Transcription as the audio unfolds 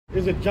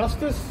Is it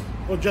justice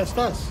or just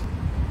us?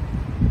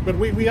 But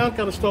we aren't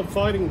going to stop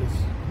fighting this.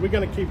 We're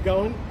going to keep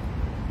going,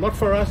 not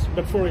for us,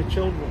 but for our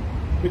children,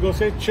 because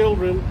their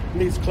children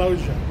needs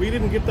closure. We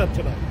didn't get that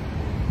today.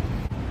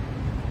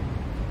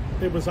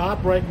 It was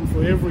heartbreaking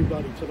for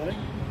everybody today,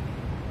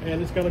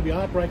 and it's going to be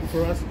heartbreaking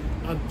for us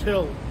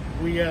until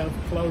we have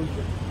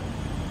closure.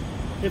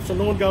 It's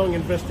an ongoing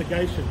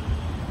investigation.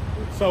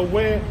 So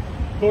we're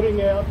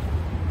putting out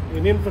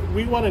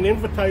we want an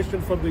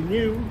invitation from the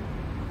new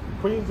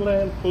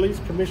Queensland Police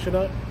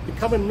Commissioner to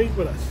come and meet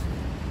with us,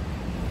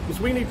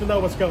 because we need to know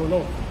what's going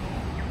on.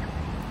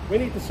 We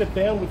need to sit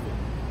down with them.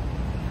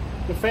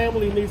 The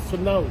family needs to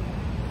know.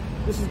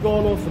 This has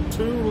gone on for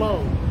too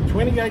long.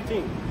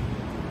 2018,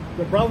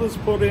 the brothers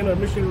put in a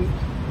missing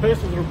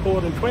persons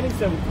report in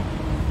 2017.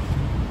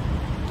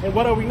 And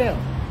what are we now?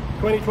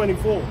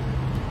 2024.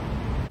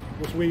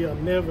 Because we are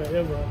never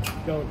ever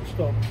going to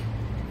stop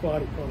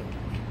fighting on it.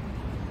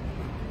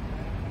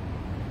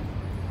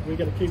 We're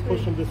going to keep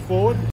pushing this forward.